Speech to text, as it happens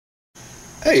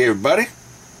Hey everybody,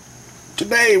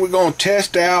 today we're going to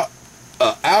test out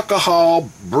an alcohol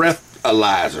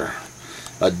breathalyzer,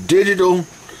 a digital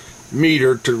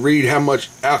meter to read how much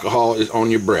alcohol is on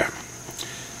your breath.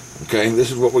 Okay, this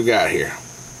is what we got here.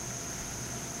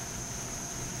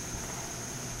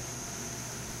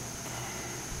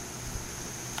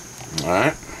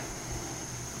 Alright,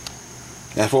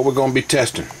 that's what we're going to be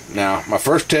testing. Now, my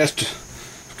first test is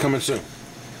coming soon.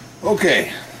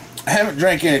 Okay, I haven't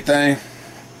drank anything.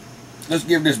 Let's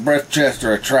give this breath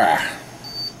tester a try.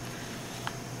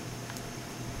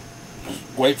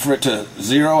 Wait for it to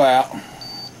zero out.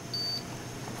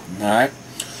 Alright.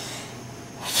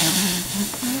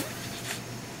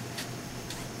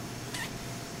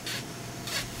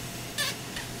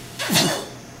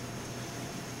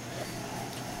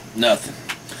 Nothing.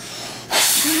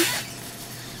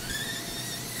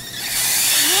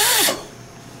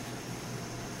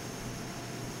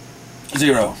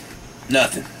 Zero.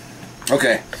 Nothing.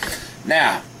 Okay,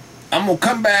 now I'm going to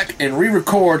come back and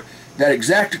re-record that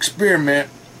exact experiment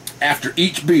after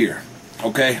each beer.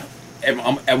 Okay, I'm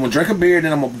going to drink a beer,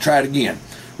 then I'm going to try it again.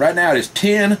 Right now it is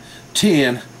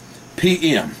 10:10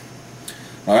 p.m.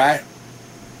 Alright,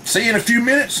 see you in a few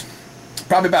minutes.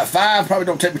 Probably about 5. Probably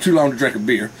don't take me too long to drink a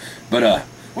beer. But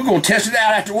we're going to test it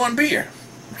out after one beer.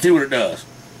 See what it does.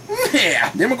 Yeah,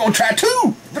 then we're going to try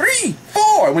 2, 3,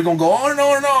 4. And we're going to go on and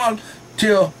on and on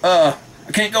till I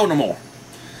can't go no more.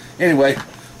 Anyway,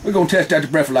 we're going to test out the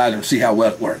breathalyzer and see how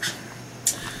well it works.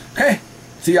 Okay,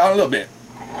 see y'all in a little bit.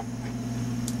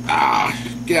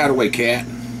 Get out of the way, cat.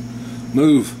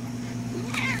 Move.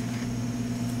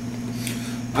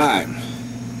 Alright.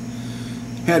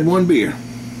 Had one beer.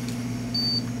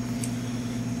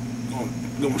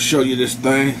 I'm going to show you this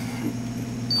thing.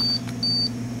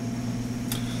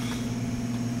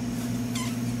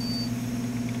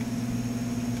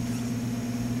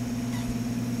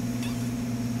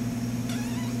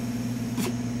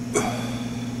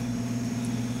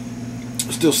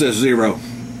 Still says 0.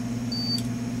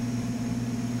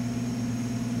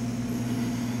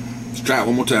 Let's try it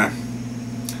one more time.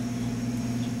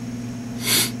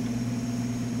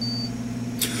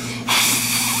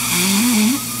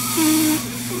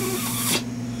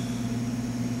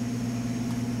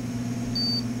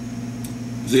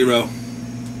 Zero.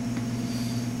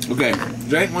 Okay,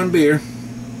 drank one beer.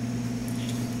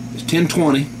 It's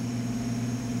 10:20.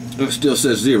 It still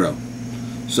says 0.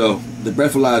 So the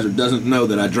breathalyzer doesn't know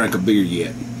that I drank a beer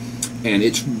yet, and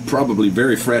it's probably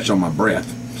very fresh on my breath.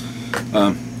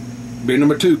 Beer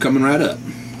number 2 coming right up.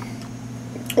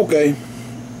 Okay,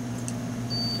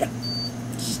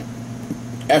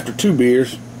 after 2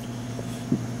 beers,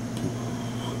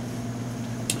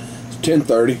 it's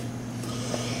 10:30.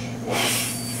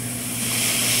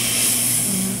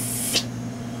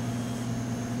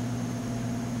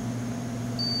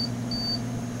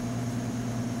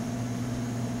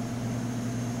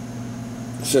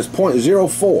 It says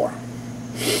 0.04.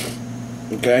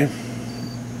 Okay,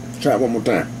 try it one more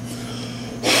time.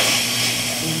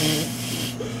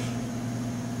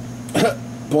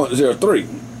 0.03.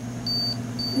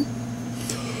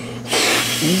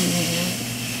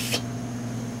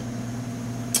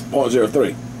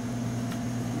 0.03.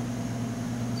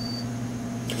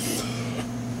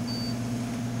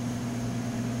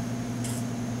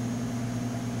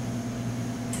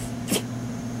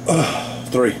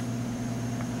 Three.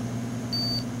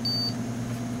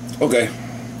 Okay,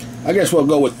 I guess we'll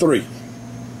go with 3.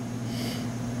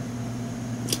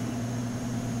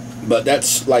 But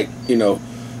that's like, you know,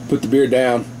 put the beer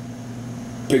down,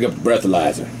 pick up the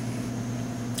breathalyzer.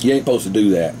 You ain't supposed to do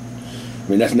that. I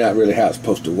mean, that's not really how it's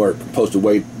supposed to work. I'm supposed to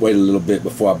wait a little bit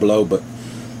before I blow, but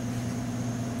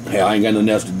hell, I ain't got nothing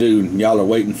else to do. Y'all are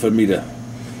waiting for me to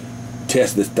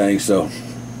test this thing, so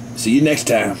see you next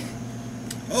time.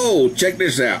 Oh, check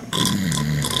this out.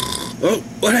 Oh,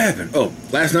 what happened? Oh,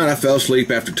 last night I fell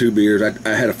asleep after 2 beers. I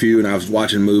had a few and I was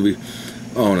watching a movie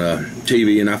on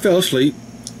TV and I fell asleep.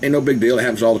 Ain't no big deal. It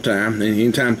happens all the time. And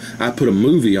anytime I put a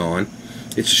movie on,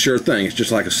 it's a sure thing. It's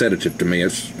just like a sedative to me.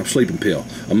 It's a sleeping pill.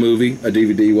 A movie, a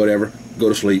DVD, whatever. Go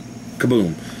to sleep.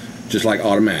 Kaboom. Just like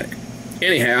automatic.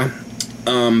 Anyhow,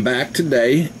 I'm back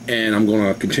today and I'm going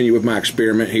to continue with my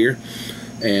experiment here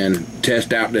and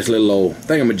test out this little old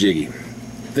thingamajiggy.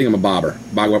 Thingamabobber,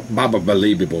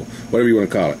 bobber-believable, whatever you want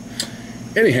to call it.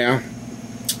 Anyhow,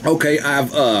 okay,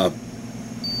 I've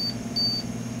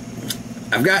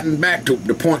gotten back to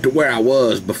the point to where I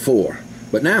was before,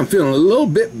 but now I'm feeling a little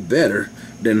bit better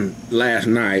than last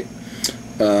night.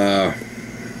 It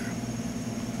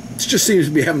just seems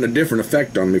to be having a different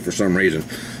effect on me for some reason.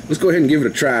 Let's go ahead and give it a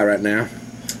try right now.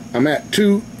 I'm at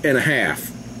 2.5.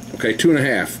 Okay,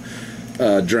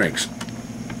 2.5 drinks.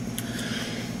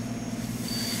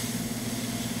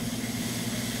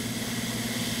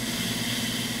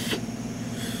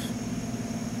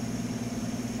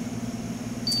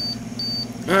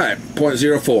 All right,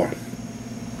 0.04.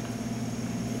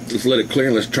 Let's let it clear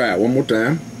and let's try it one more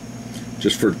time,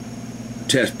 just for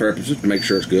test purposes, to make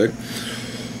sure it's good.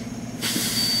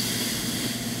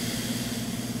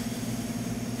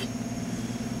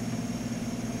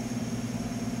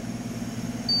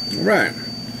 All right,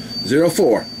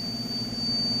 0.4.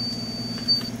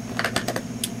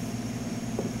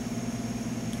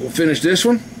 We'll finish this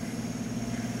one,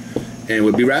 and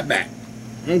we'll be right back.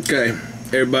 Okay,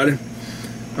 everybody,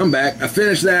 I'm back. I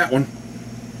finished that one.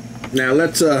 Now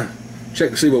let's check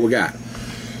and see what we got.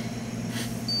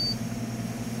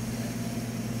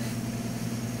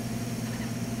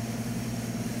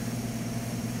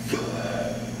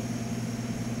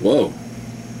 Whoa.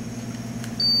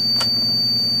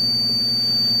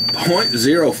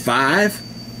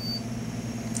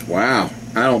 0.05? Wow,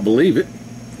 I don't believe it.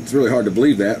 It's really hard to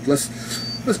believe that. Let's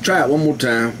try it one more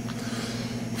time.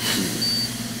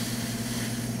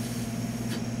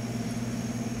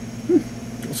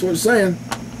 That's what it's saying.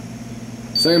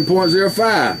 Saying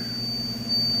 0.05.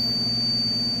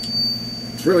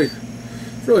 It's really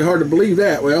hard to believe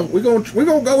that. Well, we're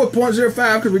gonna go with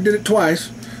 0.05 because we did it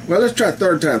twice. Well, let's try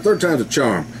third time. Third time's a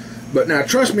charm. But now,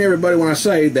 trust me, everybody, when I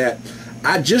say that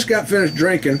I just got finished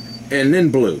drinking and then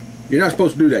blew. You're not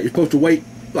supposed to do that. You're supposed to wait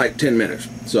like 10 minutes.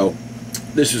 So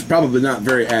this is probably not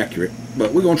very accurate,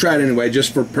 but we're gonna try it anyway,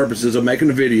 just for purposes of making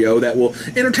a video that will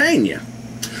entertain you.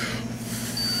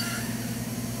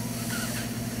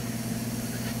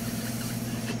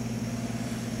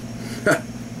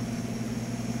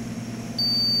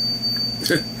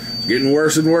 It's getting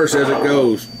worse and worse as it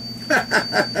goes.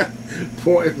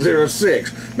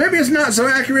 0.06. Maybe it's not so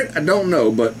accurate, I don't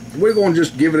know, but we're going to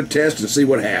just give it a test and see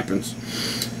what happens.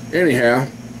 Anyhow,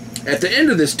 at the end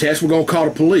of this test, we're going to call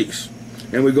the police,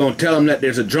 and we're going to tell them that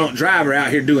there's a drunk driver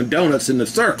out here doing donuts in the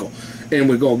circle, and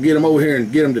we're going to get them over here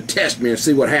and get them to test me and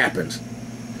see what happens.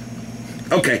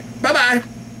 Okay, bye-bye.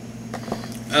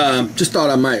 Just thought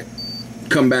I might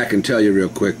come back and tell you real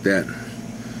quick that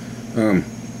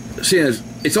seeing as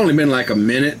it's only been like a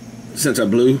minute since I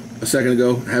blew a second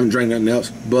ago, I haven't drank nothing else,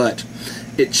 but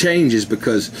it changes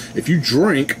because if you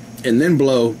drink and then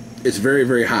blow, it's very,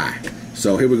 very high.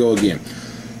 So here we go again.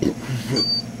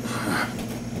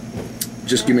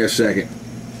 Just give me a second.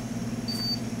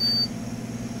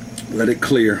 Let it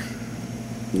clear,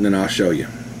 and then I'll show you.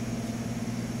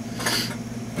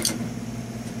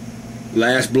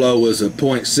 Last blow was a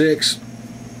 0.6.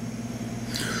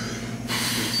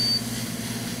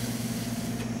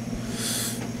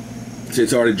 See,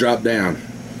 it's already dropped down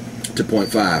to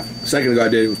 0.5. A second ago I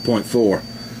did it with 0.4.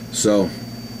 So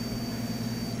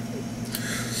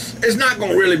it's not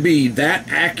going to really be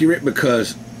that accurate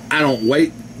because I don't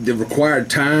wait the required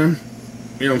time.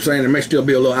 You know what I'm saying? There may still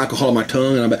be a little alcohol on my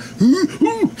tongue, and I'm like,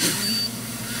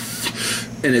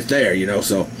 and it's there, you know.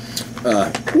 So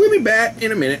we'll be back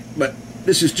in a minute, but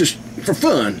this is just for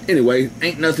fun. Anyway,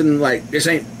 ain't nothing like this.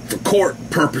 Ain't for court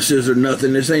purposes or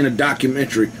nothing. This ain't a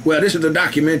documentary. Well, this is a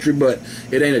documentary, but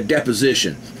it ain't a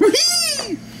deposition.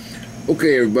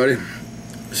 Okay, everybody.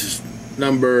 This is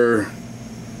number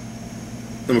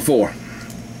 4.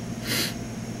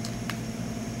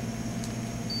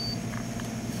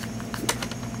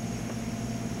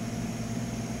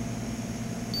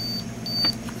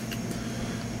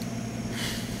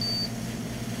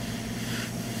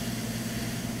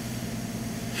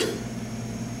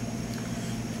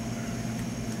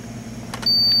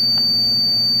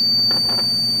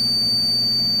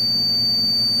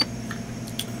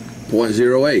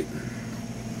 .08.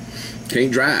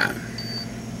 Can't drive.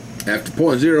 After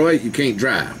 .08, you can't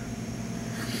drive.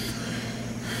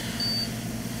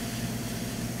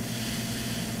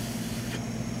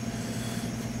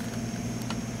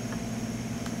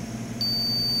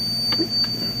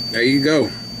 There you go.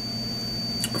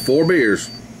 4 beers.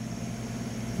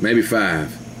 Maybe 5.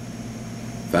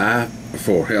 5 or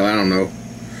 4. Hell, I don't know.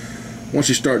 Once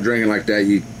you start drinking like that,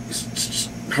 it's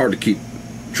hard to keep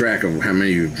track of how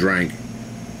many you drank.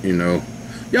 You know.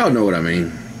 Y'all know what I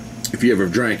mean. If you ever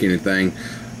drank anything,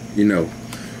 you know.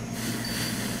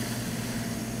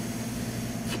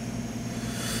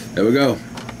 There we go.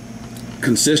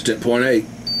 Consistent 0.8.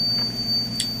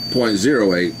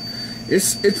 0.08.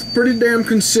 It's pretty damn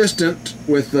consistent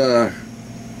with the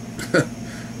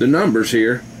numbers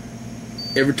here.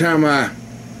 Every time I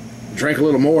drink a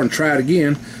little more and try it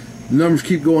again, the numbers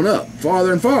keep going up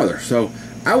farther and farther. So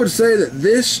I would say that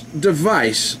this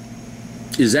device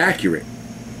is accurate.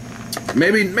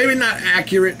 Maybe not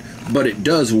accurate, but it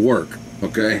does work.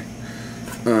 Okay.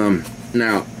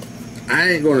 Now, I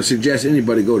ain't going to suggest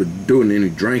anybody go to doing any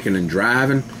drinking and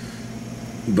driving,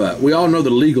 but we all know the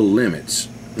legal limits.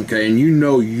 Okay, and you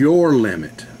know your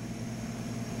limit.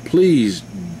 Please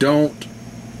don't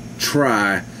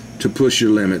try to push your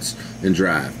limits and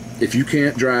drive. If you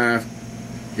can't drive,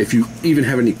 if you even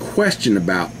have any question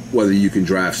about whether you can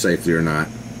drive safely or not,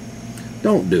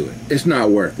 don't do it. It's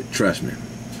not worth it. Trust me.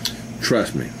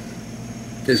 Trust me.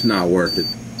 It's not worth it.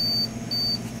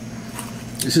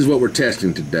 This is what we're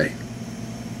testing today.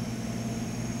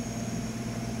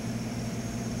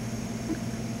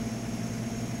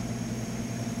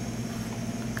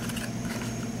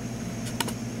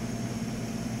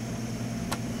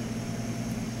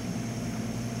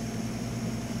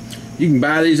 You can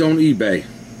buy these on eBay. I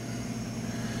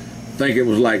think it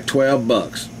was like 12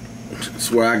 bucks. That's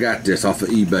where I got this, off of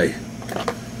eBay.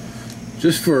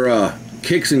 Just for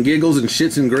kicks and giggles and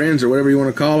shits and grins, or whatever you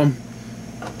want to call them.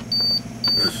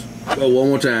 Let's go one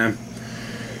more time.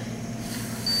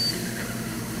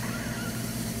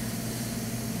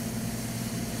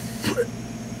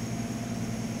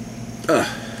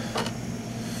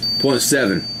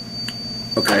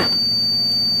 .7. Okay.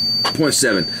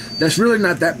 0.7. That's really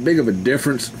not that big of a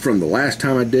difference from the last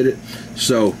time I did it,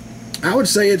 so I would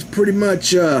say it's pretty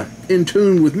much in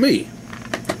tune with me.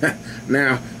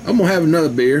 Now, I'm going to have another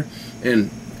beer and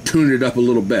tune it up a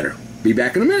little better. Be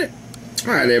back in a minute.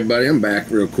 Alright everybody, I'm back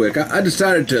real quick. I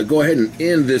decided to go ahead and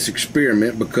end this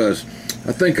experiment because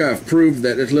I think I've proved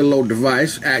that this little old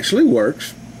device actually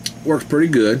works. Works pretty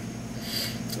good.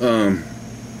 And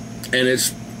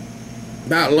it's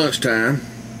about lunchtime.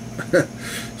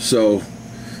 So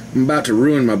I'm about to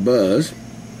ruin my buzz.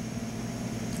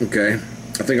 Okay,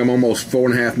 I think I'm almost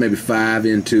 4.5, maybe 5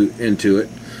 into it.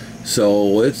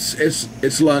 So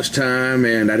it's lunchtime,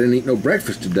 and I didn't eat no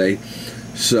breakfast today,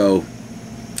 so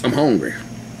I'm hungry.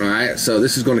 All right, so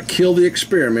this is going to kill the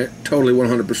experiment totally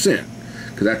 100%.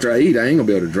 Because after I eat, I ain't gonna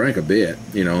be able to drink a bit.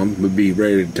 You know, I'm gonna be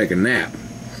ready to take a nap.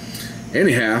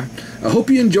 Anyhow, I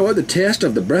hope you enjoyed the test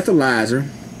of the breathalyzer,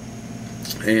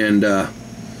 and I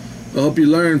hope you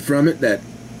learned from it that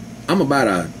I'm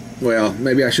about well,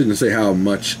 maybe I shouldn't say how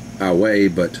much I weigh,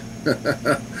 but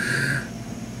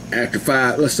after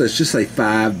 5, let's just say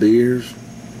 5 beers,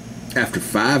 after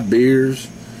 5 beers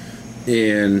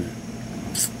in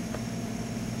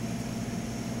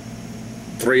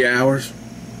 3 hours,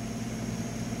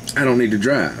 I don't need to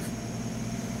drive.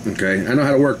 Okay, I know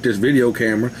how to work this video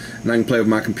camera, and I can play with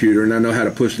my computer, and I know how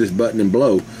to push this button and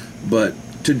blow, but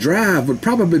to drive would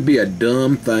probably be a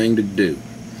dumb thing to do.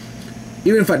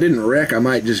 Even if I didn't wreck, I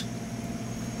might just,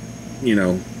 you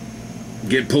know,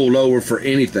 get pulled over for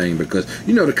anything, because,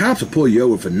 you know, the cops will pull you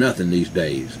over for nothing these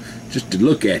days. Just to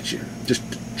look at you, just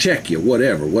to check you,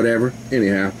 whatever.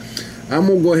 Anyhow, I'm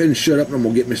going to go ahead and shut up, and I'm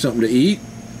going to get me something to eat,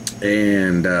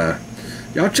 and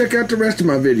y'all check out the rest of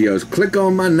my videos. Click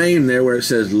on my name there where it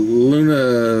says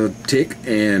Lunatic,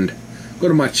 and go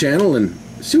to my channel and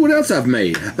see what else I've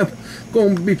made. I'm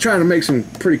going to be trying to make some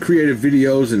pretty creative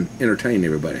videos and entertain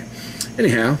everybody.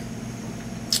 Anyhow,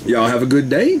 y'all have a good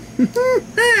day.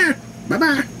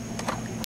 Bye-bye.